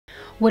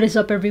What is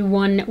up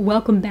everyone?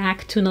 Welcome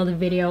back to another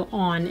video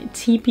on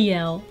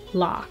TPL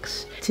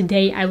locks.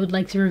 Today I would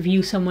like to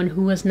review someone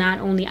who was not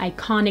only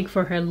iconic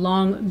for her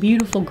long,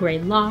 beautiful gray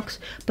locks,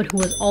 but who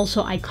was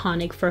also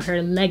iconic for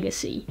her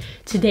legacy.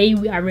 Today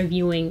we are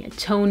reviewing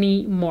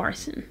Toni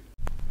Morrison.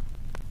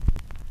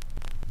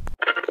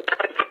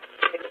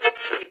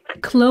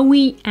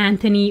 Chloe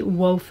Anthony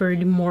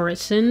Wofford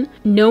Morrison,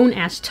 known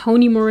as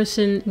Toni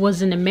Morrison,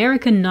 was an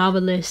American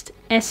novelist,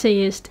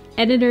 essayist,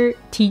 editor,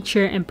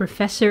 teacher, and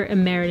professor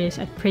emeritus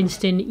at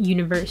Princeton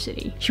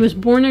University. She was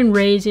born and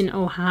raised in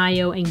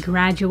Ohio and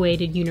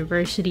graduated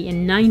university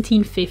in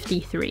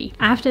 1953.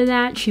 After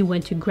that, she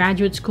went to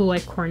graduate school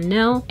at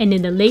Cornell, and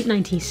in the late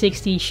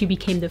 1960s, she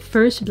became the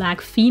first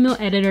Black female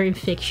editor in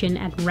fiction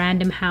at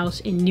Random House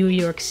in New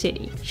York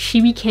City.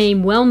 She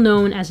became well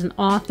known as an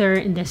author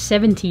in the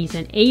 70s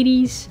and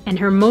 80s, and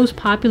her most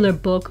popular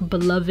book,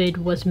 Beloved,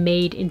 was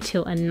made into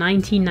a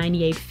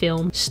 1998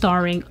 film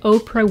starring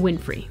Oprah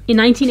Winfrey. In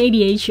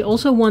 1988, she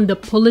also won the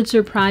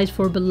Pulitzer Prize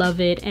for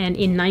Beloved, and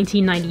in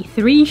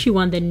 1993, she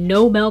won the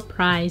Nobel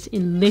Prize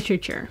in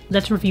Literature.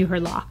 Let's review her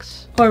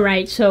locks.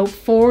 Alright, so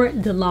for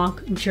the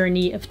lock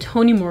journey of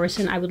Toni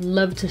Morrison, I would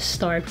love to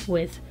start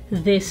with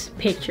this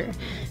picture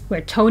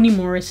where Toni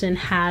Morrison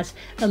has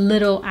a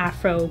little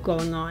afro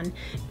going on.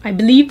 I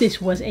believe this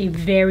was a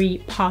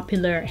very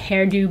popular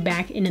hairdo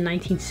back in the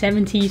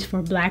 1970s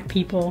for Black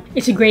people.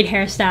 It's a great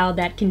hairstyle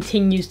that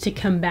continues to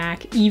come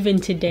back even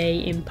today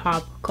in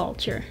pop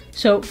culture.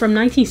 So from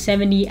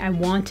 1970, I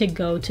want to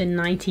go to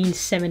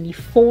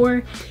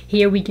 1974.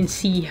 Here we can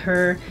see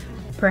her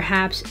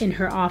perhaps in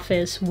her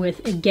office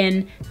with,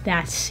 again,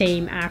 that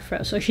same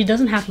afro. So she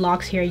doesn't have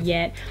locks here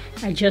yet.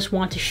 I just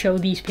want to show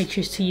these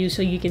pictures to you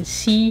so you can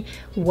see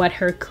what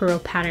her curl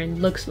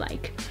pattern looks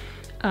like.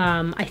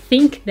 I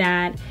think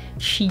that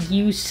she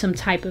used some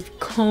type of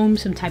comb,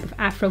 some type of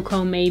afro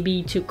comb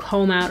maybe, to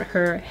comb out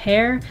her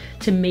hair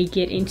to make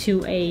it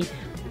into a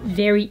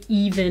very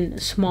even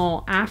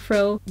small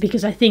afro,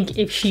 because I think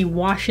if she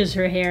washes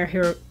her hair,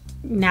 her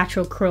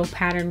natural curl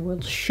pattern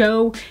will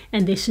show,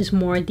 and this is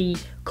more the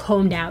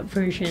combed out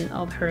version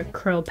of her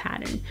curl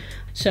pattern.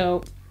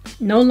 So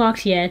no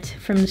locks yet.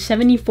 From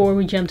 74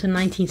 we jump to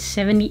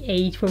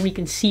 1978, where we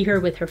can see her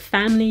with her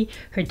family,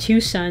 her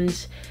two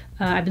sons.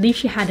 I believe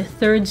she had a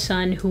third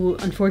son who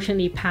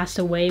unfortunately passed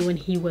away when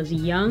he was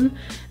young.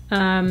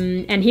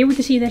 And here we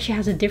can see that she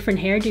has a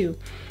different hairdo.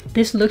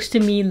 This looks to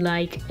me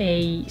like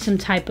some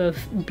type of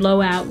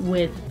blowout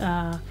with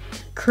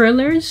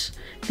curlers,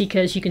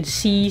 because you can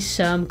see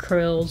some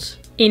curls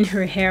in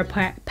her hair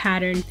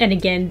pattern. And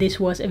again, this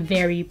was a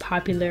very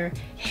popular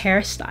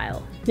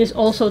hairstyle. This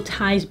also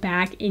ties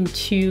back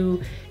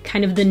into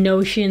kind of the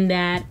notion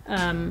that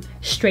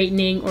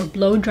straightening or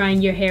blow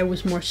drying your hair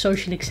was more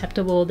socially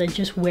acceptable than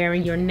just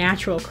wearing your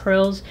natural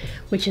curls,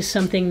 which is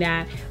something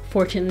that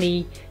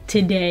fortunately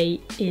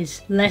today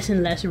is less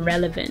and less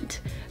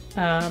relevant.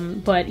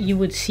 But you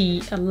would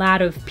see a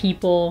lot of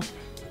people,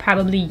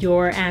 probably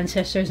your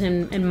ancestors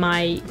and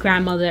my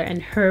grandmother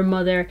and her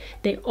mother,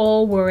 they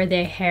all wore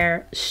their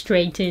hair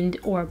straightened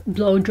or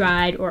blow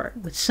dried or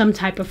with some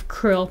type of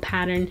curl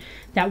pattern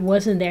that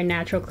wasn't their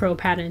natural curl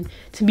pattern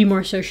to be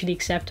more socially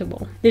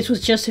acceptable. This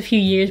was just a few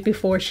years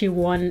before she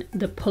won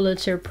the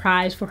Pulitzer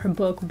Prize for her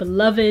book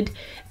Beloved.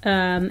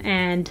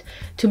 And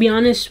to be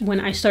honest, when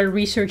I started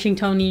researching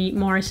Toni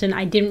Morrison,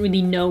 I didn't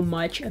really know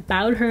much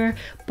about her,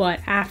 but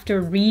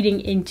after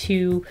reading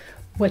into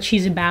what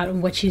she's about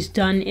and what she's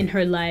done in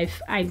her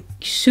life, I'm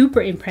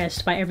super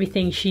impressed by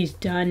everything she's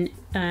done,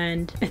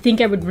 and I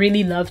think I would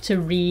really love to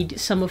read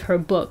some of her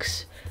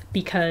books,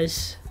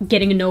 because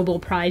getting a Nobel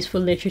Prize for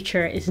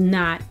literature is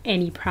not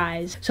any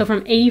prize. So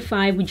from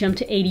 85 we jump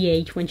to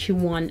 88 when she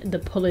won the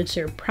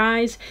Pulitzer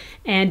Prize,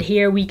 and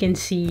here we can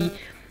see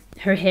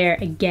her hair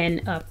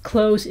again up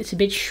close. It's a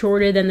bit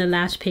shorter than the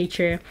last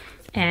picture.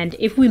 And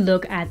if we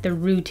look at the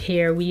root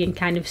here, we can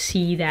kind of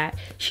see that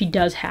she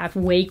does have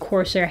way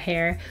coarser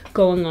hair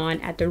going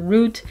on at the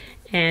root,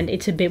 and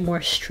it's a bit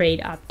more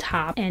straight up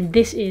top. And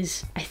this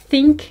is, I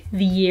think,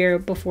 the year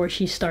before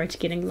she starts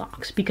getting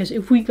locks, because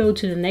if we go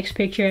to the next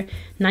picture,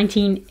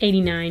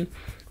 1989,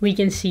 we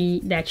can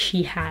see that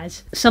she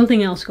has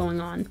something else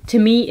going on. To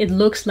me, it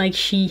looks like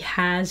she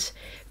has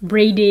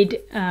braided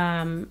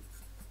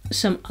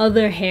some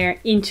other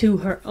hair into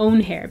her own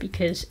hair,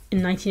 because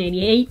in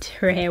 1988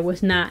 her hair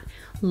was not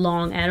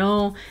long at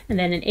all, and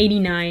then in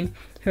 89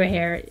 her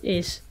hair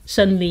is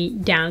suddenly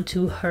down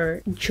to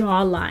her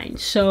jawline.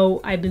 So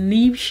I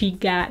believe she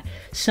got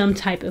some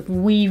type of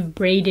weave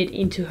braided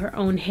into her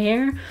own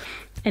hair,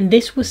 and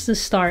this was the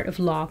start of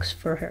locks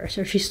for her.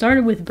 So she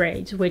started with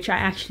braids, which I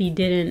actually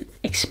didn't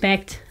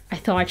expect. I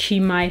thought she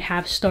might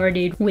have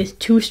started with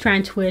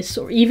two-strand twists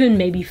or even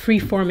maybe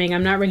free-forming.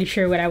 I'm not really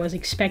sure what I was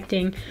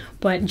expecting,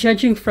 but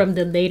judging from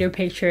the later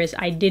pictures,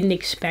 I didn't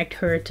expect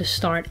her to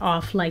start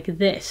off like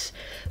this.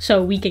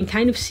 So we can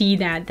kind of see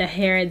that the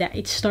hair, that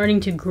it's starting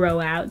to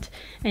grow out,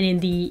 and in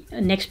the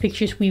next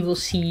pictures we will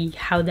see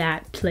how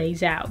that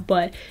plays out.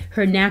 But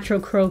her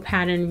natural curl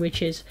pattern,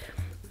 which is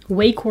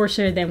way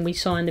coarser than we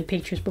saw in the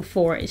pictures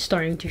before, is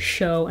starting to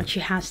show, and she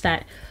has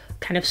that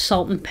kind of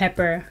salt and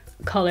pepper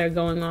color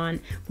going on,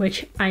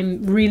 which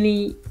I'm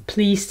really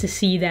pleased to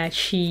see that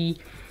she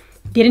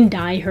didn't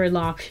dye her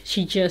locks.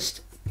 She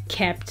just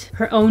kept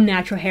her own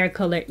natural hair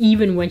color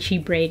even when she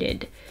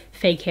braided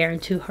fake hair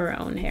into her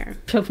own hair.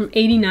 So from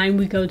 89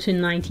 we go to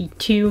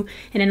 92,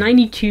 and in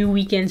 92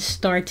 we can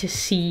start to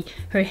see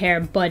her hair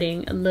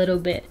budding a little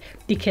bit,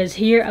 because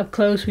here up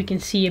close we can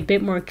see a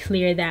bit more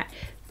clear that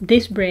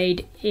this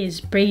braid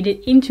is braided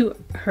into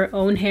her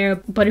own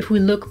hair, but if we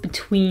look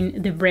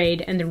between the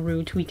braid and the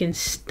root, we can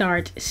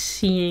start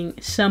seeing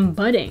some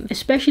budding.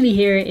 Especially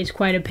here, it's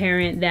quite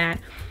apparent that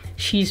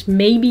she's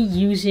maybe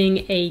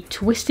using a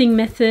twisting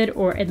method,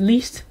 or at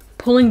least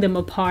pulling them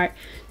apart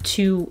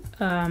to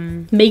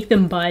make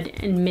them bud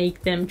and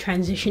make them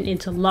transition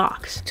into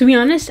locks. To be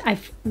honest,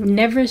 I've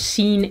never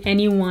seen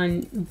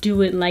anyone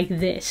do it like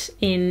this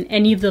in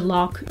any of the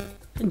lock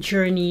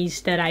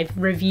journeys that I've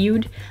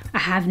reviewed. I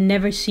have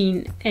never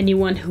seen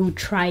anyone who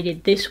tried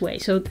it this way.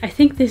 So I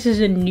think this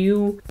is a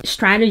new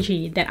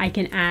strategy that I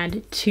can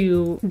add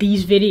to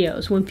these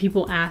videos when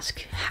people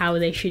ask how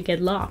they should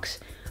get locks.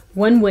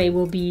 One way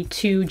will be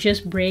to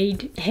just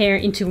braid hair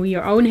into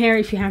your own hair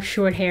if you have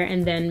short hair,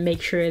 and then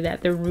make sure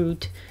that the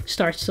root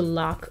starts to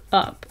lock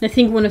up. I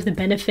think one of the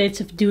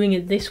benefits of doing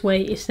it this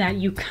way is that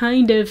you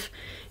kind of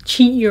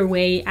cheat your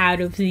way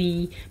out of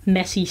the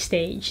messy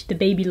stage, the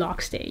baby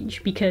lock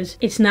stage, because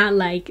it's not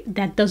like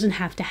that doesn't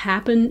have to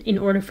happen in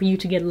order for you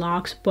to get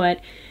locks, but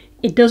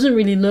it doesn't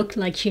really look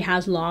like she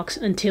has locks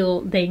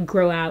until they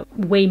grow out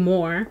way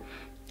more.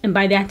 And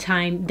by that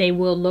time, they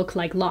will look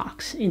like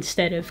locks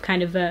instead of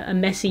kind of a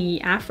messy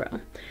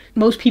afro.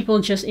 Most people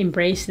just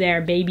embrace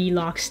their baby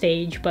lock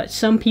stage, but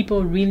some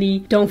people really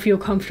don't feel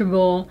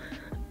comfortable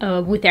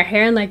with their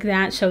hair like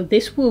that. So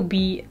this will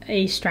be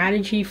a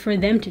strategy for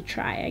them to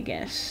try, I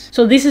guess.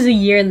 So this is a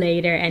year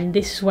later, and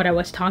this is what I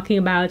was talking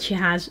about. She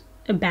has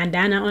a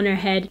bandana on her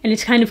head, and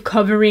it's kind of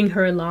covering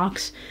her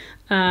locks.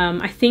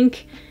 I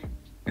think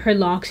her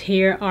locks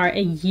here are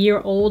a year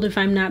old, if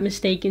I'm not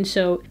mistaken,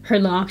 so her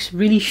locks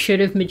really should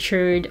have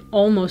matured,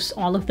 almost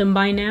all of them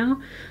by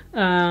now.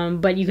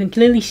 But you can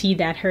clearly see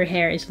that her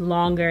hair is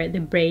longer. The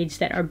braids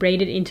that are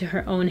braided into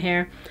her own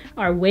hair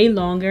are way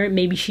longer.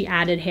 Maybe she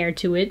added hair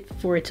to it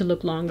for it to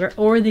look longer,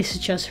 or this is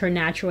just her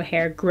natural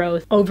hair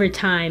growth over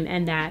time,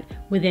 and that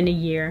within a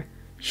year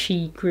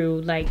she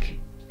grew like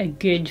a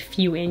good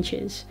few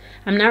inches.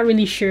 I'm not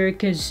really sure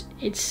because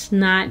it's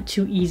not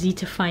too easy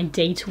to find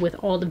dates with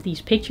all of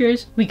these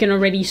pictures. We can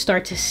already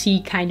start to see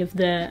kind of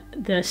the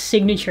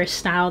signature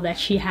style that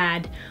she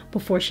had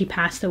before she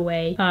passed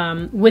away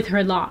with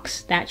her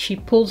locks, that she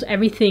pulls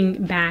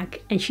everything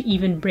back and she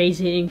even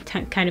braids it in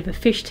kind of a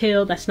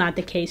fishtail. That's not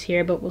the case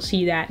here, but we'll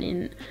see that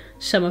in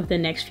some of the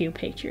next few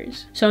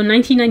pictures. So in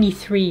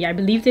 1993, I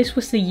believe this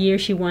was the year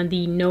she won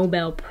the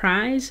Nobel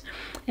Prize.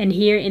 And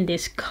here in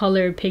this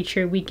colored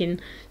picture, we can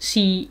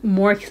see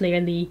more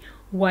clearly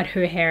what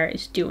her hair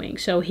is doing.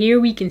 So here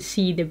we can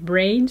see the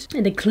braids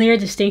and the clear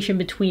distinction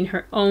between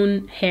her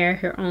own hair,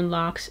 her own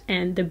locks,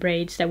 and the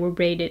braids that were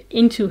braided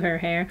into her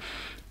hair.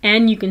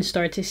 And you can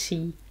start to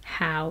see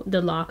how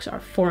the locks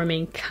are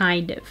forming,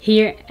 kind of.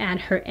 Here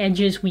at her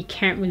edges, we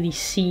can't really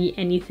see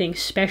anything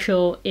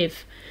special.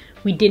 If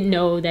we didn't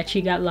know that she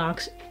got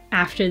locks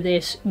after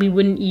this, we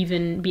wouldn't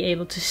even be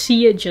able to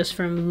see it just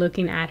from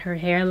looking at her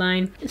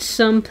hairline.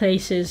 Some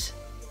places,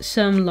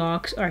 some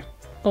locks are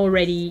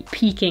already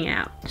peeking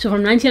out. So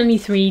from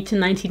 1993 to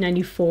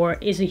 1994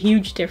 is a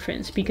huge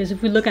difference, because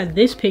if we look at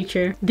this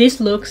picture, this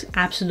looks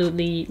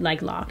absolutely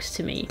like locks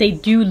to me. They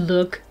do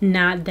look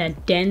not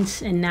that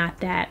dense and not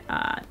that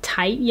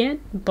tight yet,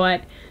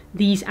 but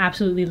these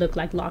absolutely look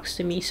like locks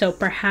to me. So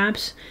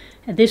perhaps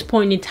at this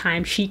point in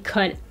time, she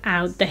cut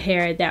out the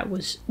hair that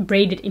was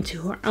braided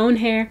into her own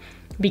hair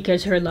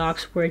because her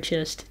locks were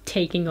just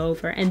taking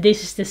over. And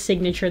this is the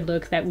signature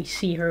look that we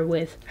see her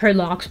with. Her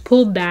locks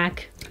pulled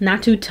back,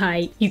 not too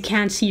tight. You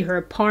can't see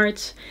her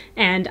parts.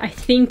 And I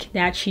think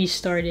that she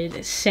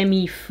started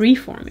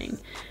semi-free-forming,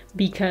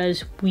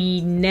 because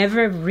we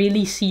never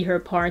really see her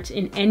parts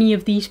in any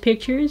of these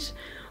pictures.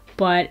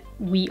 But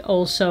we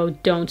also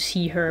don't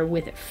see her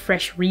with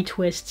fresh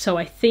retwists. So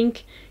I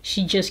think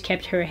she just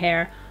kept her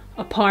hair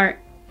apart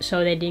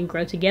so they didn't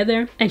grow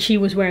together. And she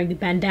was wearing the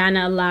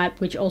bandana a lot,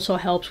 which also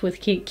helps with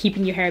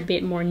keeping your hair a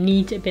bit more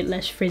neat, a bit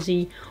less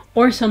frizzy.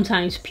 Or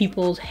sometimes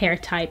people's hair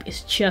type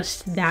is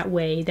just that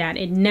way, that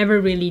it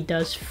never really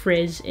does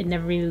frizz, it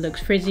never really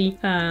looks frizzy.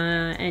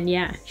 And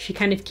yeah, she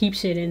kind of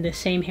keeps it in the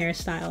same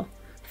hairstyle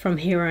from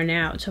here on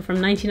out. So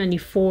from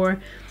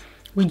 1994,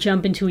 we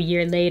jump into a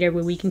year later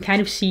where we can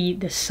kind of see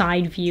the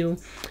side view.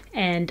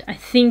 And I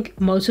think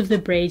most of the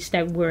braids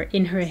that were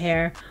in her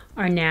hair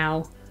are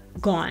now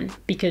gone,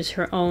 because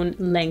her own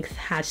length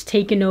has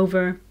taken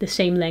over, the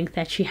same length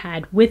that she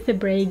had with the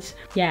braids.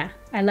 Yeah,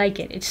 I like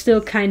it. It's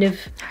still kind of,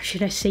 how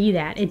should I say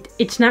that?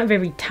 It's not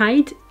very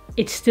tight,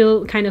 it's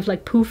still kind of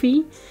like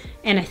poofy,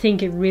 and I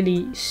think it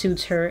really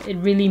suits her. It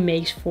really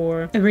makes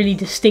for a really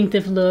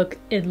distinctive look.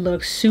 It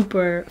looks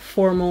super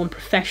formal and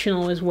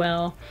professional as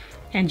well.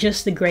 And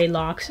just the gray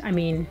locks, I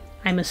mean,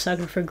 I'm a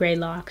sucker for gray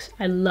locks.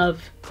 I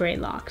love gray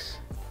locks.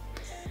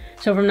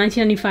 So from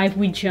 1995,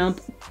 we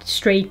jump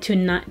straight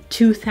to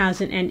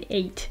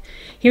 2008.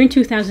 Here in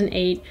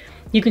 2008,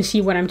 you can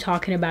see what I'm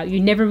talking about. You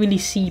never really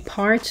see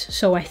parts,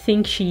 so I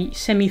think she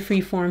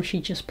semi-freeform, she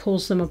just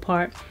pulls them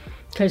apart,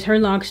 because her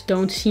locks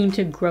don't seem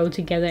to grow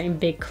together in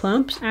big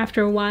clumps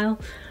after a while,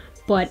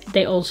 but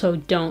they also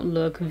don't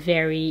look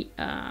very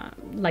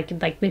like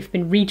they've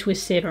been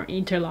retwisted or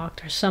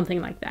interlocked or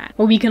something like that.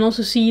 What we can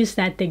also see is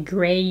that the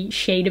gray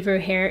shade of her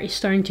hair is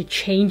starting to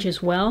change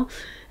as well,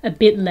 a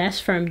bit less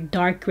from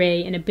dark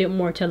gray and a bit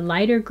more to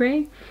lighter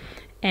gray.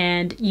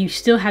 And you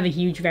still have a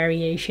huge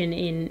variation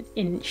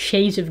in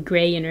shades of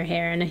gray in her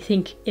hair, and I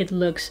think it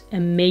looks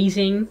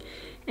amazing,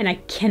 and I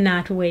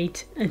cannot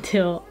wait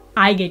until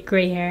I get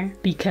gray hair,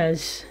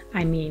 because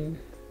I mean,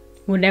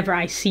 whenever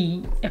I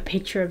see a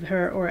picture of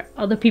her or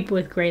other people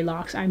with gray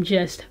locks, I'm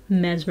just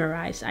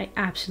mesmerized. I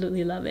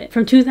absolutely love it.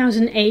 From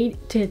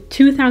 2008 to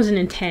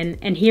 2010,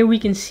 and here we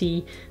can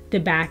see the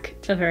back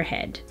of her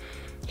head.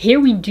 Here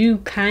we do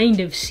kind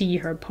of see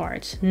her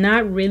parts.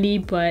 Not really,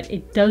 but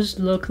it does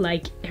look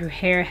like her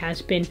hair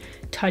has been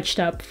touched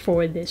up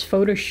for this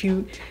photo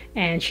shoot,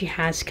 and she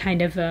has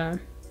kind of a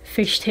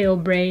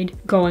fishtail braid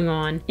going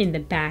on in the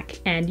back,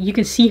 and you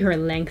can see her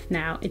length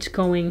now. It's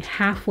going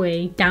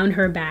halfway down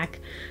her back,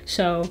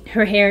 so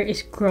her hair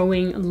is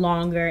growing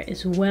longer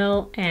as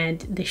well, and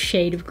the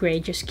shade of gray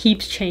just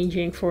keeps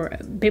changing for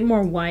a bit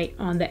more white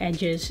on the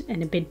edges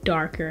and a bit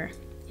darker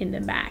in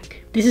the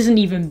back. This is an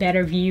even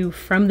better view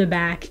from the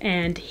back,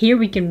 and here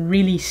we can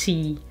really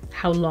see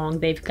how long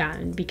they've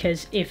gotten,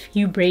 because if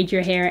you braid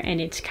your hair and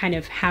it's kind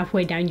of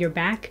halfway down your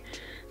back,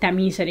 that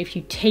means that if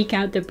you take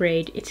out the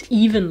braid, it's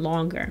even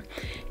longer.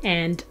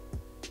 And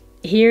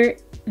here,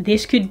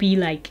 this could be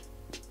like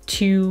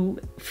 2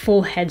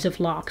 full heads of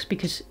locks,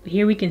 because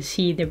here we can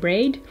see the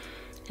braid,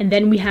 and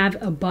then we have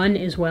a bun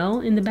as well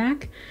in the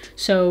back.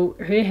 So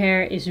her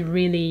hair is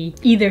really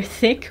either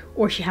thick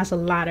or she has a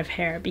lot of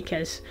hair,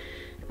 because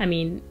I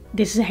mean,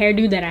 this is a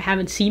hairdo that I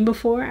haven't seen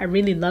before. I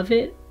really love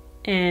it,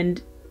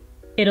 and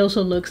it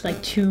also looks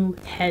like 2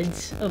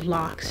 heads of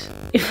locks.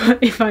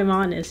 If I'm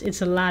honest,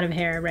 it's a lot of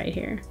hair right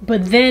here.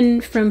 But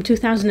then from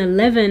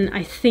 2011,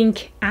 I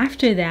think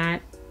after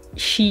that,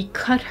 she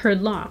cut her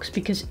locks,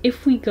 because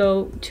if we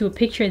go to a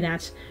picture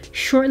that's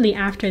shortly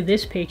after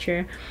this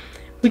picture,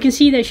 we can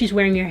see that she's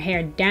wearing her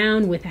hair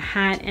down with a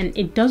hat, and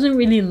it doesn't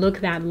really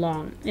look that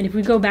long. And if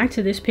we go back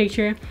to this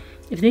picture,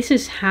 if this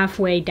is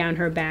halfway down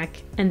her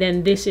back, and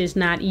then this is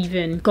not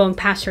even going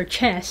past her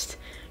chest,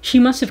 she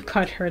must have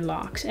cut her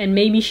locks. And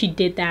maybe she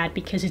did that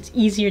because it's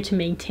easier to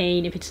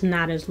maintain if it's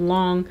not as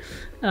long,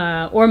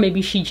 or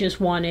maybe she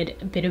just wanted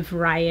a bit of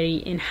variety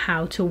in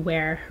how to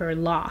wear her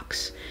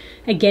locks.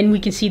 Again, we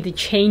can see the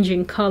change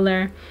in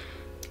color.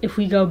 If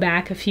we go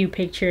back a few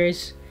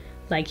pictures,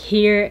 like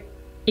here,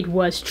 it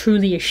was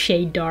truly a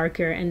shade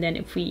darker, and then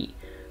if we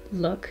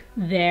look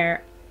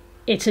there,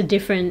 it's a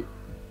different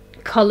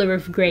color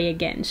of gray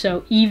again.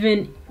 So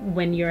even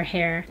when your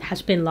hair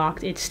has been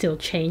locked, it still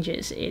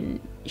changes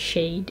in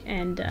shade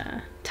and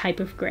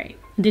type of gray.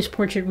 In this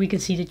portrait, we can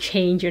see the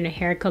change in the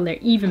hair color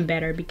even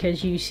better,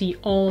 because you see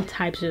all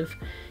types of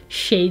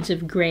shades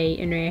of gray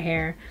in her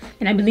hair.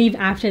 And I believe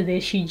after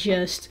this, she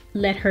just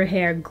let her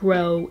hair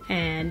grow,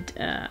 and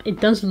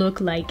it does look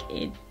like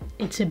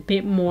it's a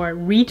bit more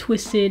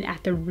retwisted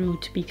at the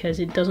root, because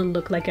it doesn't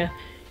look like a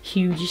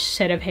huge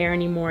set of hair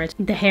anymore.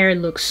 The hair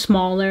looks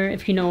smaller,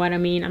 if you know what I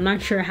mean. I'm not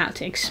sure how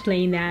to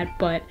explain that,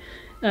 but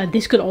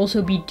this could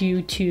also be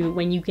due to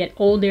when you get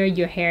older,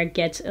 your hair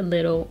gets a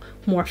little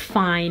more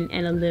fine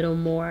and a little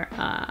more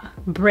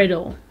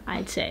brittle,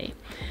 I'd say.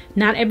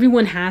 Not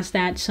everyone has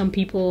that. Some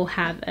people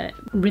have a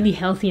really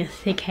healthy and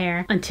thick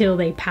hair until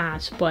they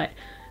pass, but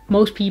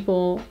most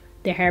people,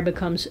 their hair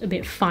becomes a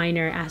bit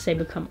finer as they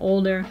become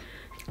older.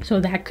 So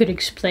that could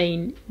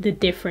explain the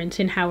difference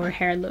in how her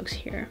hair looks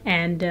here.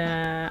 And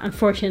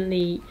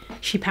unfortunately,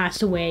 she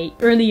passed away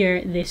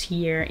earlier this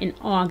year in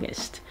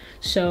August.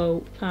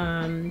 So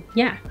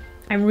yeah,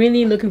 I'm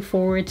really looking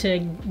forward to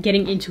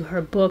getting into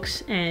her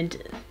books and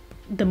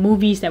the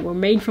movies that were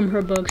made from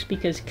her books,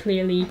 because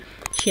clearly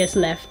she has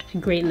left a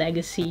great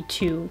legacy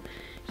to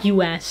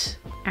US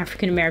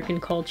African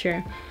American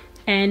culture.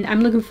 And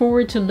I'm looking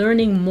forward to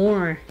learning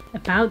more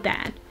about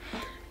that.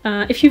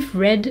 If you've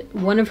read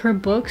one of her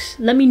books,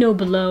 let me know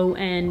below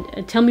and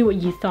tell me what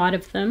you thought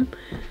of them.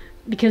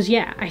 Because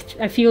yeah,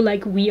 I feel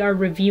like we are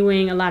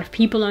reviewing a lot of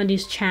people on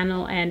this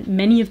channel, and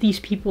many of these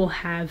people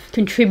have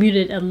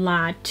contributed a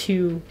lot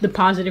to the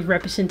positive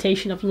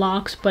representation of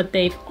locks, but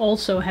they've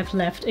also have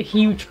left a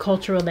huge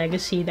cultural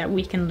legacy that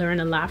we can learn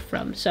a lot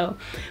from. So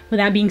with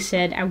that being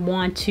said, I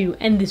want to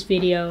end this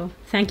video.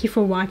 Thank you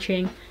for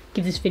watching.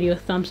 Give this video a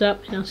thumbs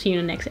up, and I'll see you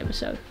in the next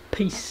episode.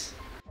 Peace.